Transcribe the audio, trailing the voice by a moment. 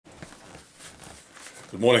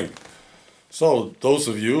Good morning. So, those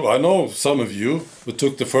of you, I know some of you, who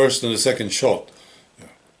took the first and the second shot.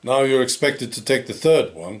 Now you're expected to take the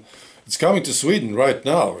third one. It's coming to Sweden right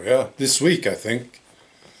now, this week I think.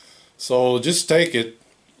 So just take it,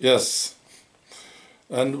 yes.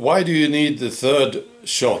 And why do you need the third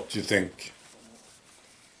shot, you think?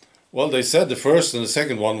 Well, they said the first and the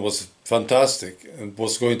second one was fantastic and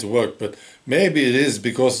was going to work, but maybe it is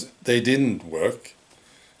because they didn't work.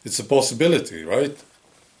 It's a possibility, right?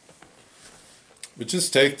 But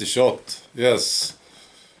just take the shot, yes.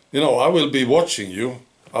 You know, I will be watching you.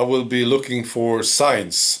 I will be looking for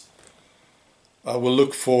signs. I will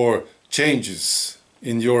look for changes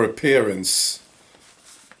in your appearance.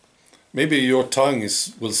 Maybe your tongue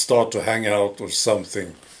will start to hang out or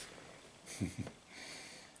something.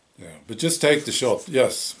 Yeah, but just take the shot,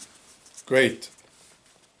 yes. Great.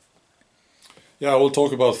 Yeah, we'll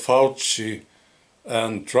talk about Fauci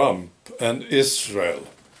and Trump and Israel,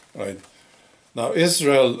 right? Now,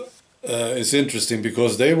 Israel is interesting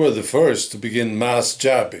because they were the first to begin mass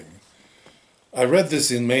jabbing. I read this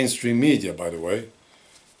in mainstream media, by the way.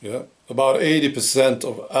 Yeah, about 80%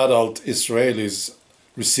 of adult Israelis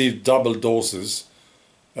received double doses,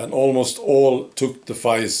 and almost all took the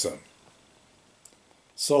Pfizer.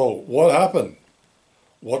 So, what happened?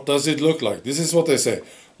 What does it look like? This is what they say.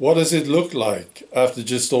 What does it look like after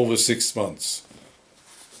just over 6 months?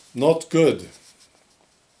 Not good.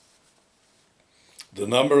 The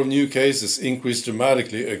number of new cases increased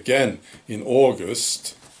dramatically again in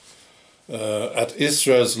August. At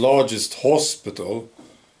Israel's largest hospital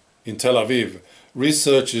in Tel Aviv,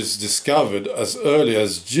 researchers discovered as early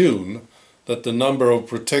as June that the number of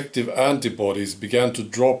protective antibodies began to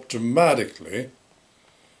drop dramatically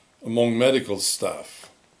among medical staff.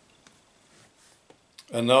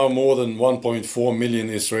 And now more than 1.4 million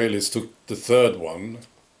Israelis took the third one.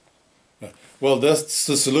 Well, that's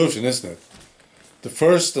the solution, isn't it? The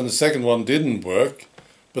first and the second one didn't work,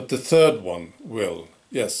 but the third one will.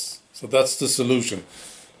 Yes, so that's the solution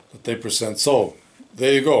that they present. So,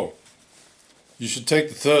 there you go. You should take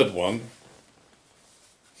the third one.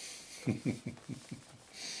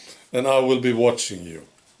 And I will be watching you.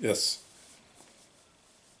 Yes.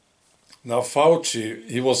 Now, Fauci,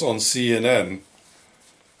 he was on CNN.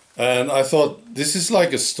 And I thought, this is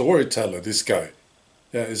like a storyteller, this guy.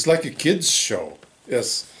 Yeah, it's like a kid's show.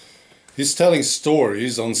 Yes. He's telling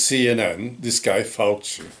stories on CNN, this guy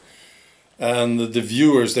Fauci. And the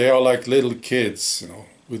viewers, they are like little kids, you know,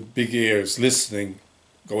 with big ears, listening,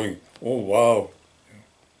 going, oh, wow.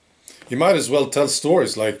 He might as well tell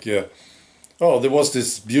stories like, oh, there was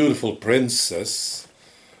this beautiful princess.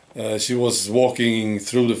 She was walking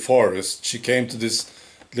through the forest. She came to this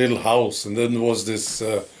little house, and then there was this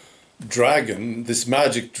dragon, this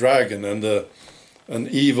magic dragon, and an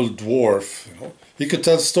evil dwarf, you know. He could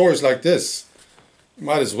tell stories like this.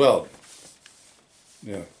 Might as well.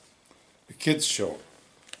 Yeah. A kid's show.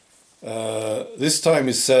 This time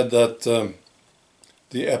he said that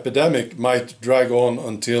the epidemic might drag on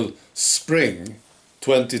until spring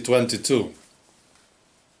 2022.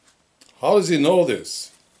 How does he know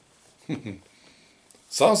this?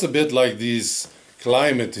 Sounds a bit like these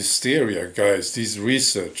climate hysteria guys, these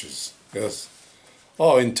researchers. Yes.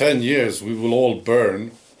 Oh, in 10 years we will all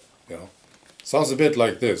burn. Yeah. Sounds a bit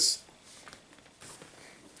like this.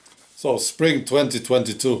 So, spring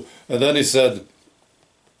 2022. And then he said,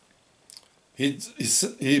 he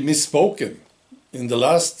misspoken in the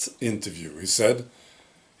last interview. He said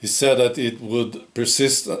that it would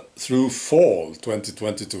persist through fall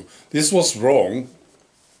 2022. This was wrong.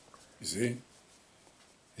 You see?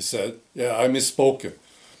 He said, yeah, I misspoken.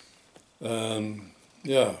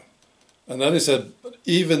 Yeah. And then he said,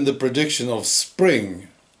 even the prediction of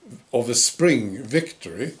a spring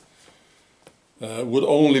victory would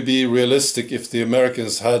only be realistic if the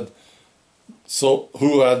Americans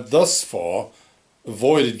who had thus far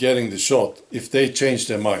avoided getting the shot, if they changed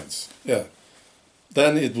their minds. Yeah.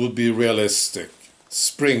 Then it would be realistic.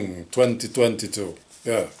 Spring 2022.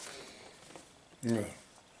 Yeah. Yeah.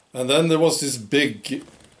 And then there was this big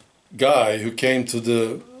guy who came to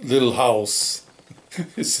the little house,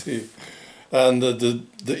 you see, and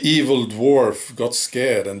the evil dwarf got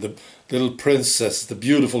scared, and the little princess, the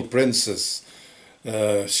beautiful princess,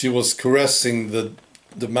 she was caressing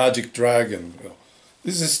the magic dragon.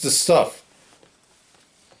 This is the stuff.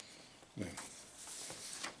 Yeah.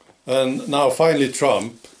 And now finally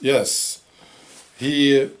Trump, yes,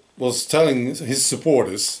 he was telling his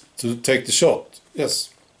supporters to take the shot, yes,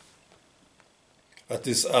 at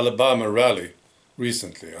this Alabama rally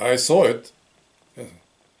recently. I saw it. Yeah.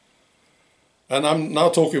 And I'm now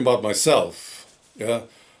talking about myself. Yeah,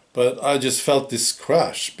 But I just felt this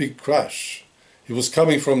crash, big crash. He was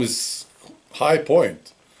coming from this high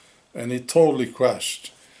point, and he totally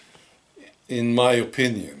crashed, in my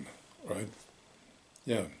opinion, right?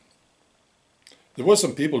 Yeah. There were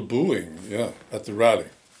some people booing, yeah, at the rally.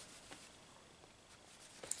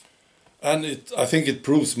 And I think it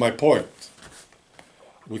proves my point.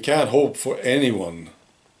 We can't hope for anyone,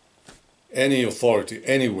 any authority,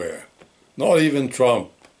 anywhere, not even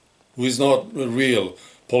Trump, who is not a real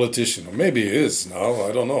politician, or maybe he is now,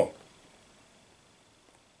 I don't know,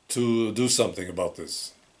 to do something about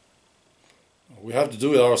this. We have to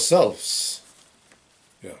do it ourselves.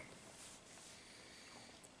 Yeah.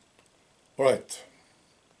 All right.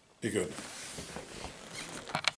 Be good.